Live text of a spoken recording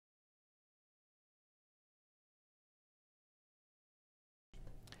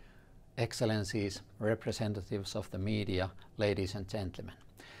Excellencies, representatives of the media, ladies and gentlemen.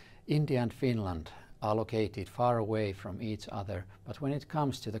 India and Finland are located far away from each other, but when it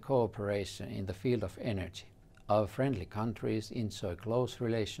comes to the cooperation in the field of energy, our friendly countries enjoy close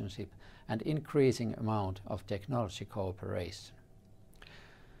relationship and increasing amount of technology cooperation.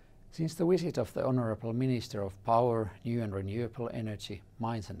 Since the visit of the Honourable Minister of Power, New and Renewable Energy,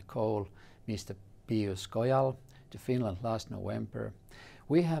 Mines and Coal, Mr. Piyush Goyal, to Finland last November,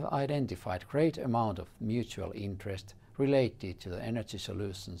 we have identified great amount of mutual interest related to the energy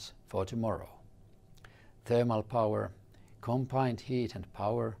solutions for tomorrow. Thermal power, combined heat and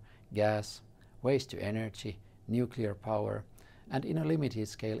power, gas, waste to energy, nuclear power, and in a limited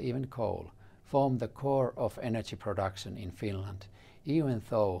scale even coal, form the core of energy production in Finland, even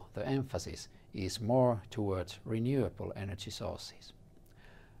though the emphasis is more towards renewable energy sources.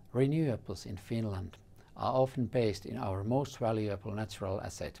 Renewables in Finland are often based in our most valuable natural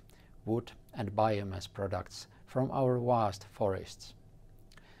asset, wood and biomass products from our vast forests.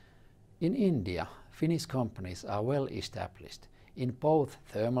 In India, Finnish companies are well established in both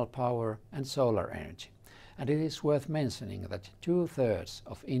thermal power and solar energy, and it is worth mentioning that 2/3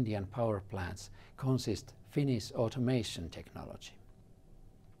 of Indian power plants consist Finnish automation technology.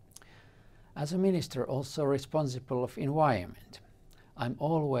 As a minister also responsible of environment, I'm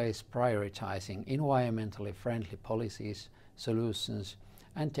always prioritizing environmentally friendly policies, solutions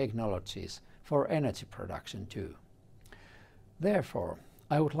and technologies for energy production too. Therefore,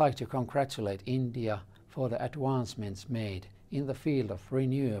 I would like to congratulate India for the advancements made in the field of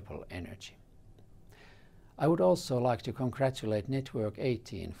renewable energy. I would also like to congratulate Network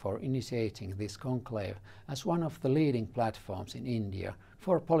 18 for initiating this conclave as one of the leading platforms in India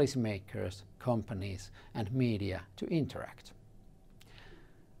for policymakers, companies and media to interact.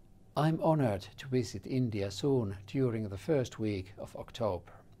 I'm honored to visit India soon during the first week of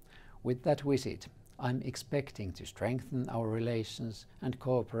October. With that visit, I'm expecting to strengthen our relations and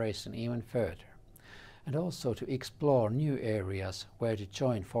cooperation even further, and also to explore new areas where to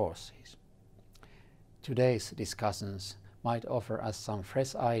join forces. Today's discussions might offer us some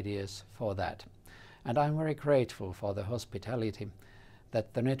fresh ideas for that, and I'm very grateful for the hospitality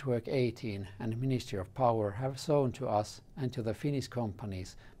that the Network 18 and Ministry of Power have shown to us and to the Finnish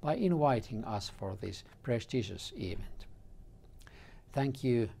companies by inviting us for this prestigious event. Thank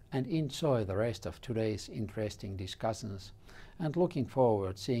you and enjoy the rest of today's interesting discussions, and looking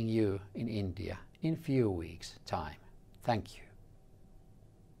forward seeing you in India in few weeks' time. Thank you.